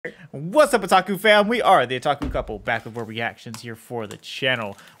What's up, Otaku fam? We are the Otaku Couple, back with more reactions here for the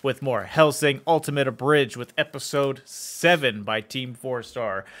channel with more Hellsing Ultimate Abridged with episode 7 by Team 4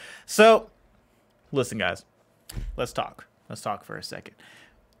 Star. So, listen guys, let's talk. Let's talk for a second.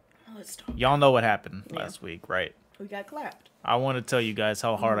 Let's talk. Y'all know what happened last week, right? We got clapped. I want to tell you guys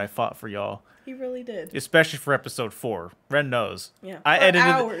how hard I fought for y'all. He really did. Especially for episode 4. Ren knows. Yeah. I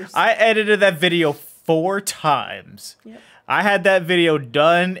edited that video 4 times. Yep. I had that video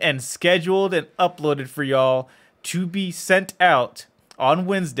done and scheduled and uploaded for y'all to be sent out on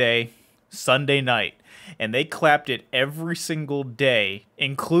Wednesday, Sunday night. And they clapped it every single day,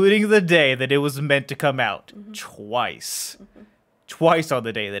 including the day that it was meant to come out. Twice. Twice on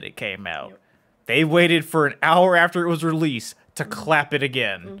the day that it came out. Yep. They waited for an hour after it was released to clap it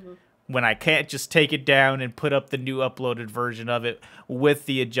again. When I can't just take it down and put up the new uploaded version of it with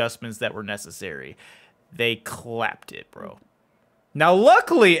the adjustments that were necessary. They clapped it, bro. Now,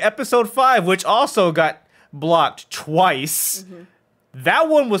 luckily, episode 5, which also got blocked twice, that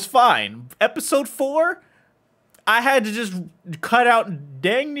one was fine. Episode 4, I had to just cut out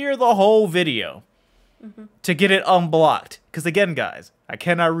dang near the whole video to get it unblocked. Because again, guys, I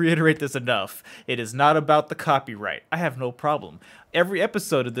cannot reiterate this enough. It is not about the copyright. I have no problem. Every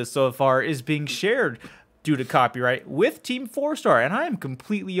episode of this so far is being shared due to copyright with Team 4 Star, and I am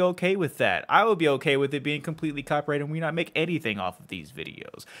completely okay with that. I would be okay with it being completely copyrighted and we not make anything off of these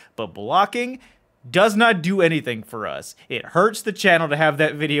videos. But blocking does not do anything for us. It hurts the channel to have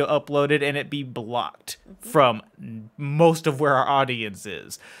that video uploaded and it be blocked from most of where our audience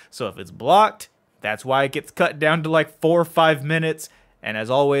is. So if it's blocked, that's why it gets cut down to like 4 or 5 minutes. And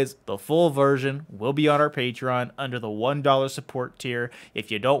as always, the full version will be on our Patreon under the $1 support tier. If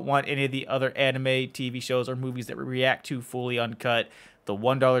you don't want any of the other anime, TV shows, or movies that we react to fully uncut, the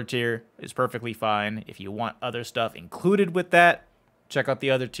 $1 tier is perfectly fine. If you want other stuff included with that, check out the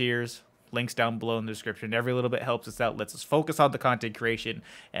other tiers. Links down below in the description. Every little bit helps us out, lets us focus on the content creation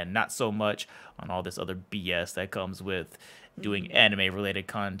and not so much on all this other BS that comes with doing anime-related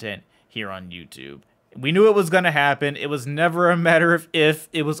content here on YouTube. We knew it was going to happen. It was never a matter of if,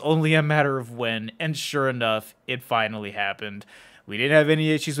 it was only a matter of when. And sure enough, it finally happened. We didn't have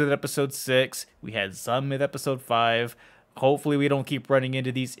any issues with episode 6. We had some with episode 5. Hopefully we don't keep running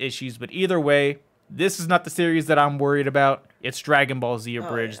into these issues. But either way, this is not the series that I'm worried about. It's Dragon Ball Z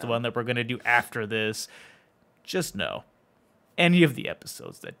Abridged, the one that we're going to do after this. Just know, any of the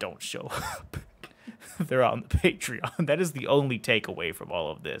episodes that don't show up, they're on the Patreon. That is the only takeaway from all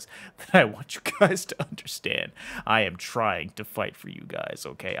of this that I want you guys to understand. I am trying to fight for you guys,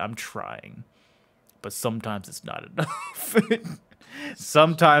 okay? I'm trying. But sometimes it's not enough.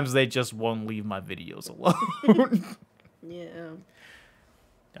 Sometimes they just won't leave my videos alone. Yeah.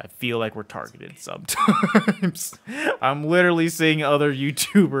 I feel like we're targeted sometimes. I'm literally seeing other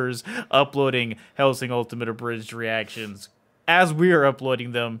YouTubers uploading Hellsing Ultimate Abridged reactions as we are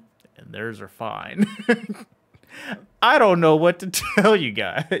uploading them. And theirs are fine. I don't know what to tell you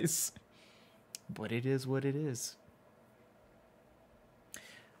guys. But it is what it is.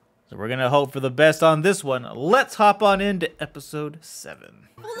 So we're going to hope for the best on this one. Let's hop on into episode 7.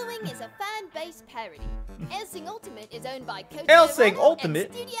 Following is a fan-based parody. Hellsing Ultimate is owned by Hellsing Ultimate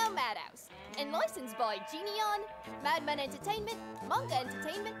and Studio Madhouse, and licensed by Genion, Madman Entertainment, Manga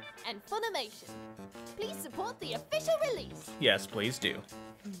Entertainment, and Funimation. Please support the official release. Yes, please do.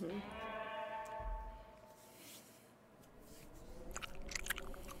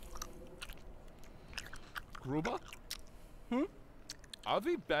 Gruber? Are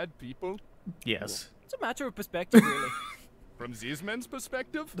we bad people? Yes. It's a matter of perspective, really. From these men's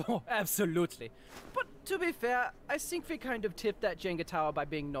perspective? Oh, absolutely. But to be fair, I think we kind of tipped that Jenga tower by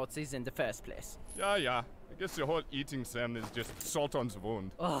being Nazis in the first place. Yeah. I guess the whole eating them is just salt on the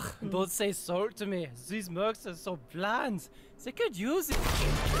wound. Ugh, don't say salt to me. These mercs are so bland. They could use it.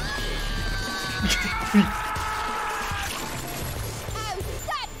 How's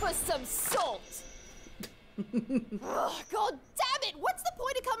that for some salt? Ugh, God damn it! What's the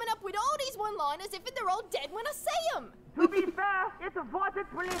point of coming up with all these one-liners if they're all dead when I say them? To be fair, it wasn't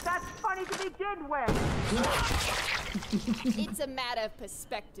really that funny to begin with. It's a matter of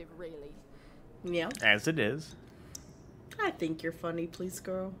perspective, really. Yeah. As it is. I think you're funny, please,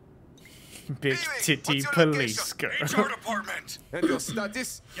 girl. Big titty police girl. HR department. And your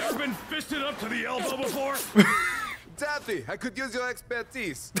status? You've been fisted up to the elbow before? Daffy, I could use your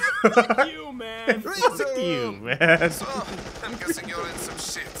expertise. You, man. Fuck you, man. So, I'm guessing you're in some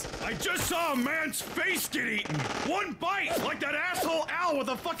shit. I just saw a man's face get eaten. One bite, like that asshole owl with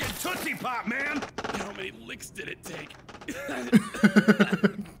a fucking Tootsie Pop, man. How many licks did it take?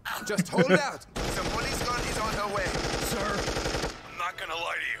 Just hold out. The police gun is on her way. Sir, I'm not gonna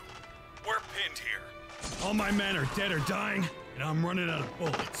lie to you. We're pinned here. All my men are dead or dying, and I'm running out of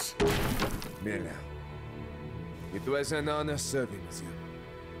bullets. Miller, it was an honor serving with you.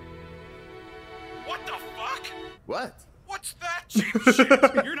 What the fuck? What? What's that cheap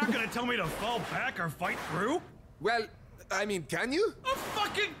shit? You're not gonna tell me to fall back or fight through? Well, I mean, can you? Of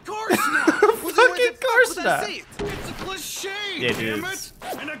fucking course not! Fucking course not. It's a cliche, It damn is.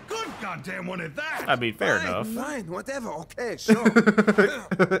 it! And a good goddamn one at that! I mean, fair Fine, enough. Fine, whatever, okay, sure.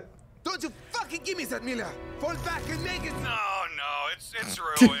 Don't you fucking give me that, Miller! Fall back and make it! No, it's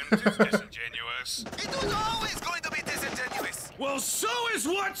ruined. It's disingenuous. It was always going to be disingenuous! Well, so is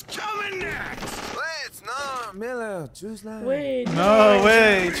what's coming next! Wait, no, Miller, choose life. Wait. No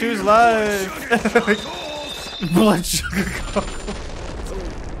way, choose life. Sugar Blood sugar cockles.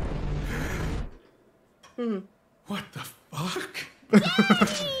 What the fuck?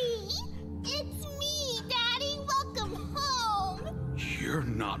 Daddy! It's me, Daddy! Welcome home! You're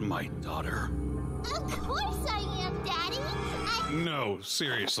not my daughter. Of course I am, Daddy! No,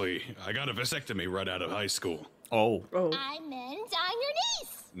 seriously. I got a vasectomy right out of high school. Oh. Oh. I meant I'm your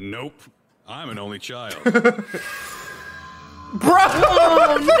niece! Nope. I'm an only child. Bro!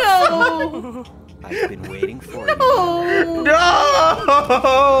 Oh I've been waiting for you. no!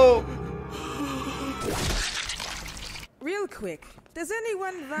 No! Real quick, does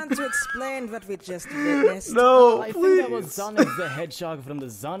anyone want to explain what we just witnessed? No, I please. think that was Sonic the Hedgehog from the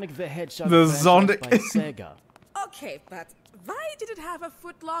Sonic the Hedgehog The franchise Sonic- by Sega. Okay, but why did it have a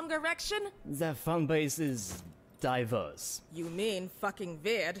foot-long erection? The fan base is diverse. You mean fucking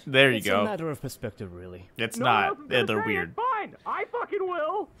weird? There you It's a go. matter of perspective, really. It's not. They're weird. Fine, I fucking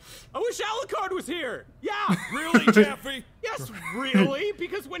will. I wish Alucard was here. Yeah. Really, Jeffy? Yes, really?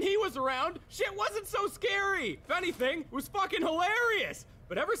 Because when he was around, shit wasn't so scary. If anything, it was fucking hilarious.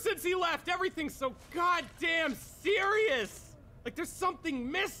 But ever since he left, everything's so goddamn serious. Like there's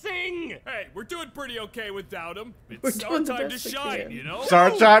something missing. Hey, we're doing pretty okay without him. We're It's our doing the time to best we shine, can. you know? It's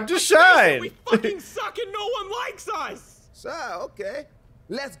our time to We shine. fucking suck and no one likes us. So, okay.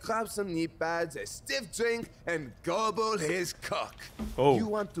 Let's grab some knee pads, a stiff drink, and gobble his cock. Oh. You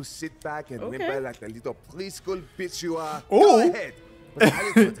want to sit back and Okay. whimper like the little preschool bitch you are? Oh. Go ahead. But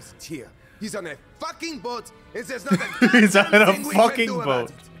Alucard isn't here. He's on a fucking boat, and there's not a He's on goddamn a thing we can fucking do about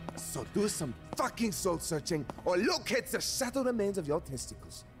boat. it. So do some fucking soul searching, or locate the shattered remains of your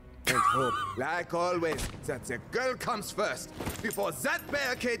testicles. And hope, like always, that the girl comes first, before that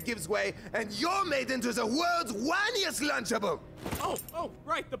barricade gives way, and you're made into the world's whiniest Lunchable. Oh,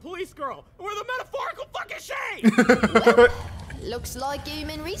 right, the police girl. We're the metaphorical fucking shade. Looks like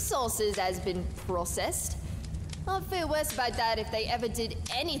human resources has been processed. I'd feel worse about that if they ever did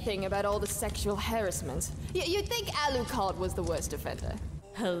anything about all the sexual harassment. You'd think Alucard was the worst offender.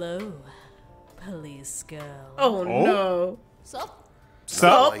 Hello, police girl. Oh no. Sup?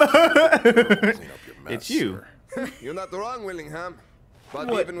 Sup? It's you. You're not wrong, Willingham. But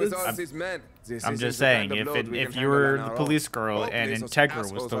What? even with all I'm- these men, this I'm isn't just the kind saying, of load we if can you handle were on the our police own. girl and Hopefully those Integra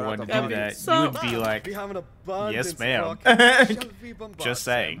was assholes the are one out to of do pocket. that, So- you would be like, We have an abundance yes, ma'am. of Just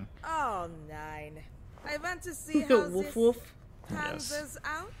saying. Oh, nine. I want to see how Woof this woof. pans Yes.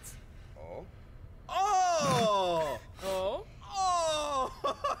 out. Oh! Oh? Oh!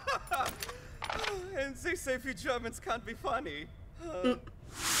 And they say we Germans can't be funny.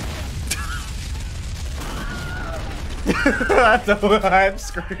 That's a hype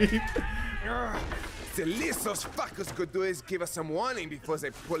scream. The least those fuckers could do is give us some warning before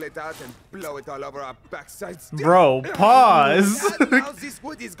they pull it out and blow it all over our backsides. Bro, pause. Now this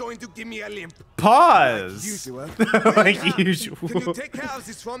wood is going to give me a limp. Pause. Usual. Like Willingham, usual. Can you take care of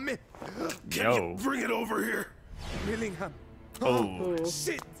this for me? Yo. Bring it over here. Willingham. Oh.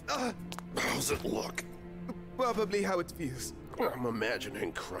 Shit. How's it look? Probably how it feels. I'm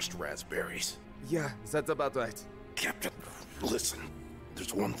imagining crushed raspberries. Yeah, that's about right. Captain, listen.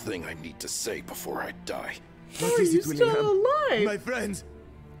 There's one thing I need to say before I die. How are you still alive? My friends.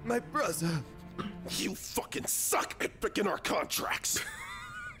 My brother. You fucking suck at picking our contracts.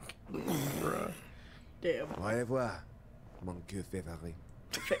 Damn. Au revoir, mon gueux favori.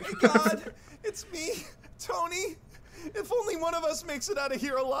 God, it's me, Tony. If only one of us makes it out of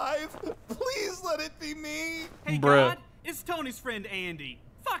here alive, please let it be me. Hey, Bruh. God, it's Tony's friend Andy.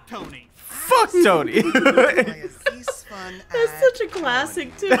 Fuck Tony. Fuck Tony. That's such a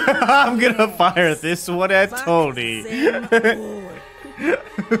classic too. I'm gonna fire this one at Tony.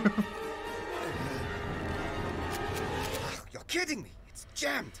 You're kidding me. It's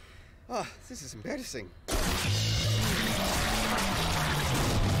jammed. Oh, this is embarrassing.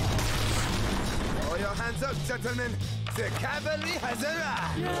 Throw your hands up, gentlemen. The cavalry has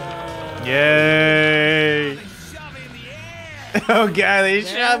arrived. Yay. Oh god, they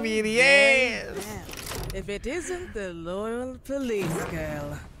shot me in the ass. If it isn't the loyal police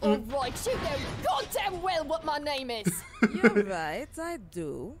girl. Alright, you know goddamn well what my name is. You're right, I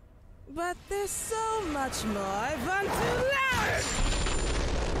do. But there's so much more I want to learn!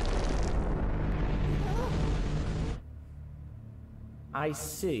 I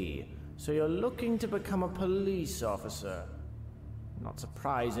see. So you're looking to become a police officer. Not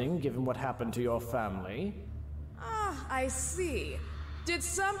surprising, given what happened to your family. Ah, I see. Did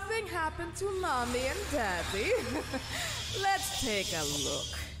something happen to Mommy and Daddy? Let's take a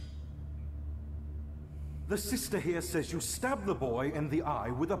look. The sister here says you stabbed the boy in the eye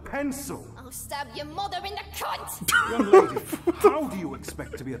with a pencil. I'll stab your mother in the cunt! Young lady, how do you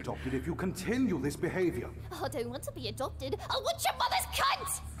expect to be adopted if you continue this behavior? I don't want to be adopted. I want your mother's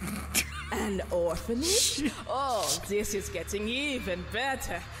cunt! An orphanage? Oh, this is getting even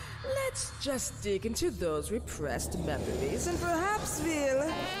better. Let's just dig into those repressed memories and perhaps we'll...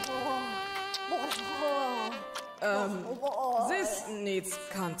 this needs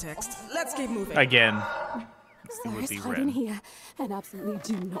context. Let's keep moving. Again. There's hide in here and absolutely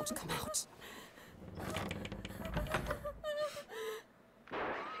do not come out.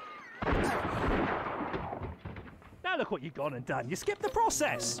 Now look what you've gone and done. You skipped the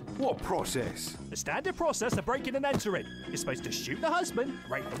process. What process? The standard process of breaking and entering. You're supposed to shoot the husband,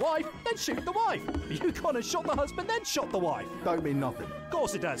 rape the wife, then shoot the wife. You've gone and shot the husband, then shot the wife. Don't mean nothing. Of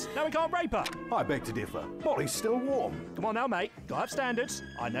course it does. Now we can't rape her. I beg to differ. Body's still warm. Come on now, mate. Gotta have standards.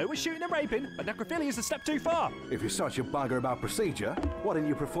 I know we're shooting and raping, but necrophilia is a step too far. If you're such a bugger about procedure, why didn't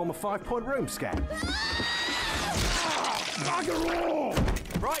you perform a 5-point room scan? Bugger all!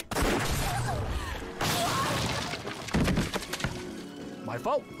 Right. My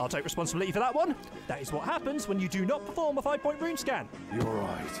fault. I'll take responsibility for that one. That is what happens when you do not perform a 5-point room scan. You're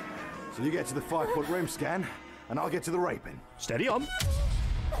right. So you get to the 5-point room scan, and I'll get to the raping. Steady on.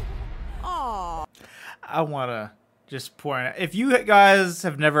 Aww. I want to just point out, if you guys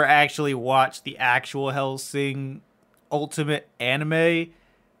have never actually watched the actual Hellsing Ultimate anime,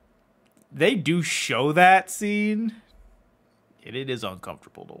 they do show that scene. And it is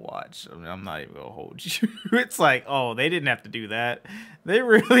uncomfortable to watch. I mean, I'm not even gonna hold you. It's like, oh, they didn't have to do that. They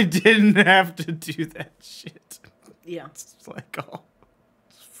really didn't have to do that shit. Yeah. It's like, oh,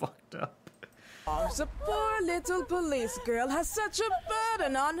 it's fucked up. Oh, the poor little police girl has such a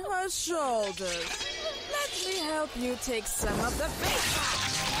burden on her shoulders. Let me help you take some of the weight.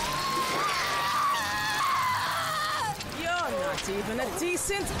 You're not even a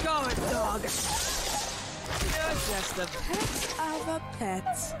decent guard dog. You're just a pet of a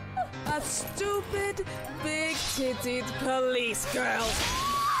pet. A stupid, big-titted police girl.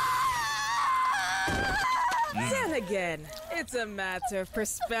 Then again, it's a matter of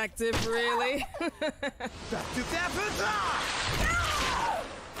perspective, really.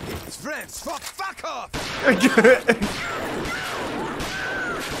 It's friends, fuck off!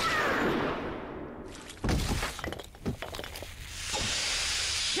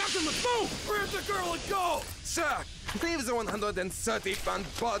 Captain, let's move! Grab the girl and go! Sir, leave the 130-pound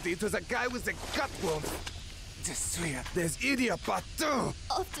body to the guy with the gut wound. Just swear, there's idiot part 2.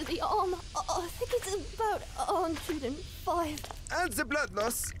 After the arm, I think it's about 105. And the blood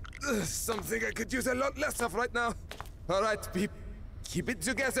loss. Something I could use a lot less of right now. All right, Peep, keep it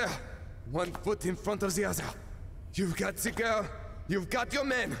together. One foot in front of the other. You've got the girl. You've got your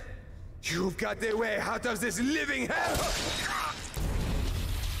men. You've got the way out of this living hell.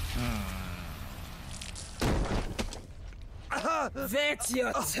 That's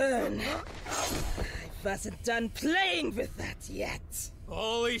your turn. I wasn't done playing with that yet.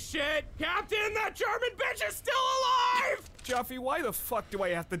 Holy shit! Captain, that German bitch is still alive! Juffy, why the fuck do I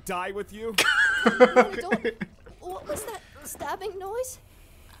have to die with you? What was that stabbing noise?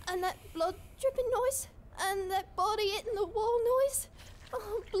 And that blood dripping noise? And that body hitting the wall noise? Oh,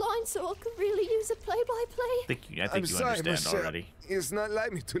 I'm blind, so I could really use a play-by-play. I think you understand already. It's not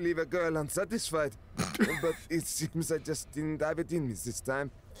like me to leave a girl unsatisfied. But it seems I just didn't have it in me this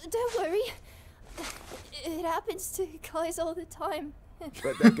time. Don't worry. It happens to guys all the time.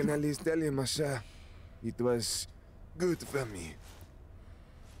 But I can at least tell you, Masha, it was good for me.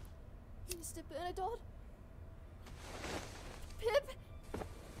 Mr. Bernadotte? Pip?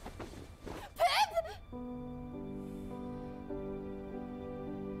 Pip?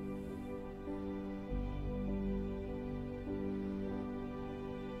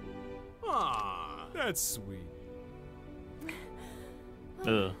 Aw, that's sweet.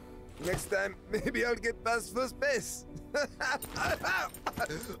 Next time, maybe I'll get past first base.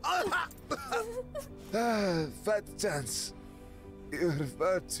 Fat chance. You're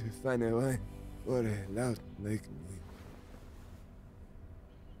about to find a wine or a lout like me.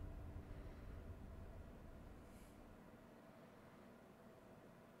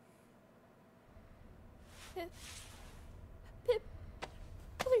 Pip,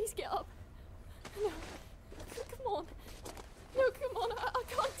 please get up. No, come on. No, come on, I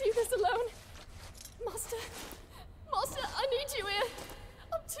can't do this alone. Master, I need you here.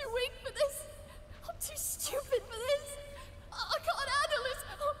 I'm too weak for this. I'm too stupid for this. I can't handle this.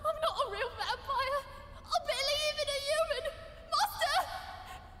 I'm not a real vampire. I'm barely even a human. Master,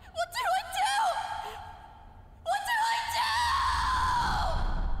 what do I do? What do I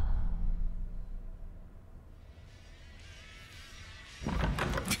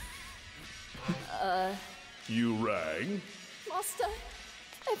do? You rang? Master,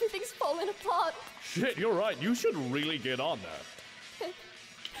 everything's falling apart. Shit, you're right. You should really get on that.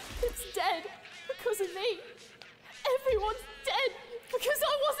 It's dead because of me. Everyone's dead because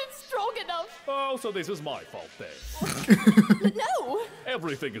I wasn't strong enough. Oh, so this is my fault then. No!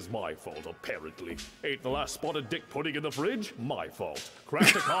 Everything is my fault, apparently. Ate the last spotted dick pudding in the fridge? My fault.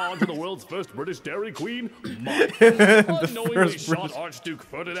 Crashed a car into the world's first British Dairy Queen? My fault. Unknowingly shot Archduke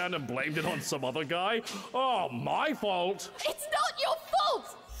Ferdinand and blamed it on some other guy? Oh, my fault. It's not your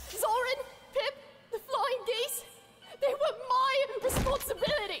fault! Zoran, Pip, the flying geese, they were my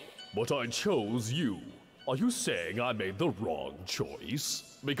responsibility. But I chose you. Are you saying I made the wrong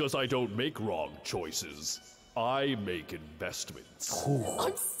choice? Because I don't make wrong choices. I make investments.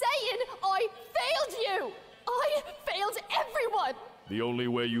 I'm saying I failed you! I failed everyone! The only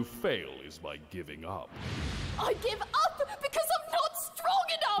way you fail is by giving up. I give up because I'm not strong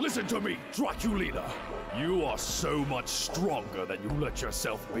enough! Listen to me, Draculina. You are so much stronger than you let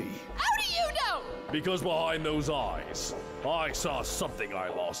yourself be. How do you know? Because behind those eyes, I saw something I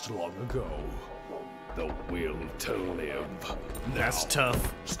lost long ago. The will to live. That's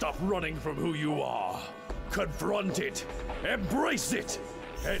tough. Stop running from who you are. Confront it, embrace it,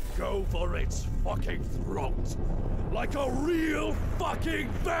 and go for its fucking throat. Like a real fucking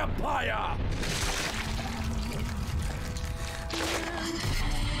vampire!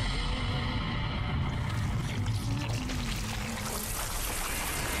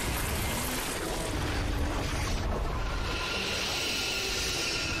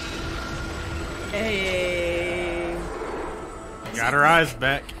 Hey. Got her eyes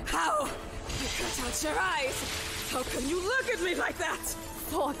back. How? You cut out your eyes. How can you look at me like that?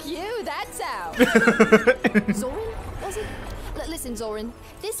 Fuck you, that's how. Zoran, was it? Listen, Zoran,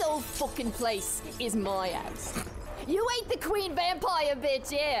 this whole fucking place is my house. You ain't the queen vampire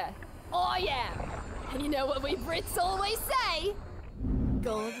bitch, yeah? I am. And you know what we Brits always say?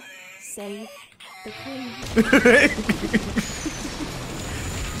 God save the queen.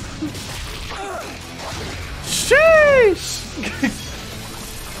 Sheesh!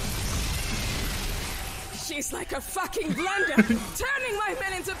 She's like a fucking blender, turning my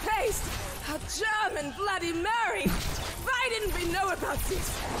men into paste. A German Bloody Mary. Why didn't we know about this?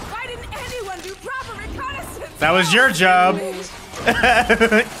 Why didn't anyone do proper reconnaissance? That was your job. Say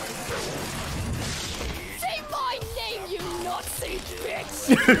my name, you Nazi bitch!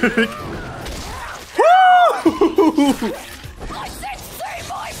 Woo! I said say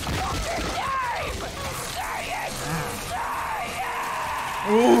my fucking name! Say it! Say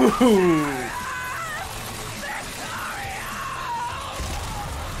it! Ooh.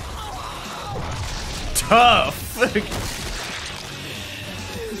 Tough.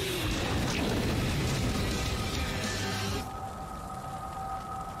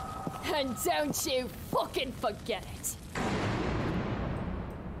 And don't you fucking forget it.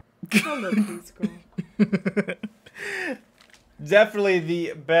 I love this girl. Definitely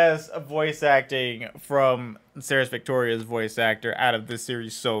the best voice acting from Sarah's Victoria's voice actor out of this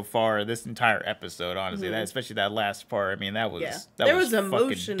series so far. This entire episode, honestly, that especially that last part. I mean, that was there was fucking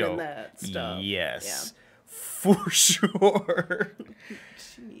emotion dope. in that stuff. Yes, for sure.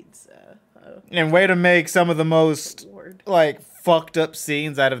 She needs and way to make some of the most award. like fucked up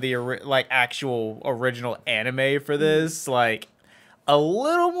scenes out of the like actual original anime for this. Like a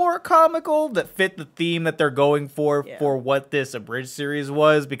little more comical that fit the theme that they're going for what this abridged series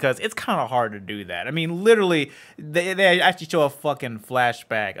was, because it's kind of hard to do that. I mean, literally, they actually show a fucking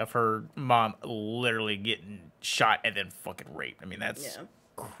flashback of her mom literally getting shot and then fucking raped. I mean, that's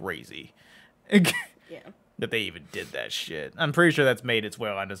crazy. That they even did that shit. I'm pretty sure that's made its way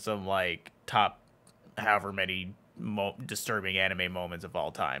onto some like top however many disturbing anime moments of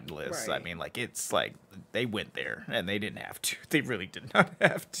all time lists. Right. I mean, like, it's like they went there and they didn't have to. They really did not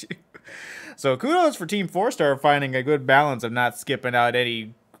have to. So kudos for Team 4-Star finding a good balance of not skipping out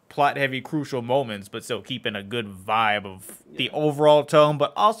any plot heavy crucial moments, but still keeping a good vibe of the overall tone,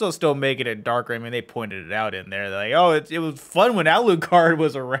 but also still making it darker. I mean, they pointed it out in there. They're like, oh, it was fun when Alucard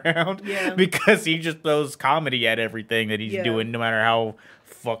was around because he just throws comedy at everything that he's doing, no matter how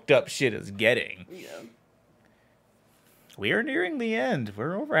fucked up shit is getting. We are nearing the end.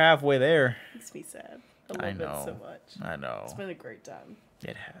 We're over halfway there. Makes me sad. I love it so much. I know. It's been a great time.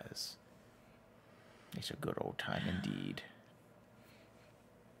 It has. It's a good old time indeed.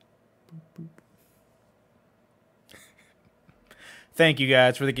 Boop, boop. Thank you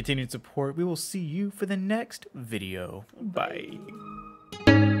guys for the continued support. We will see you for the next video. Bye.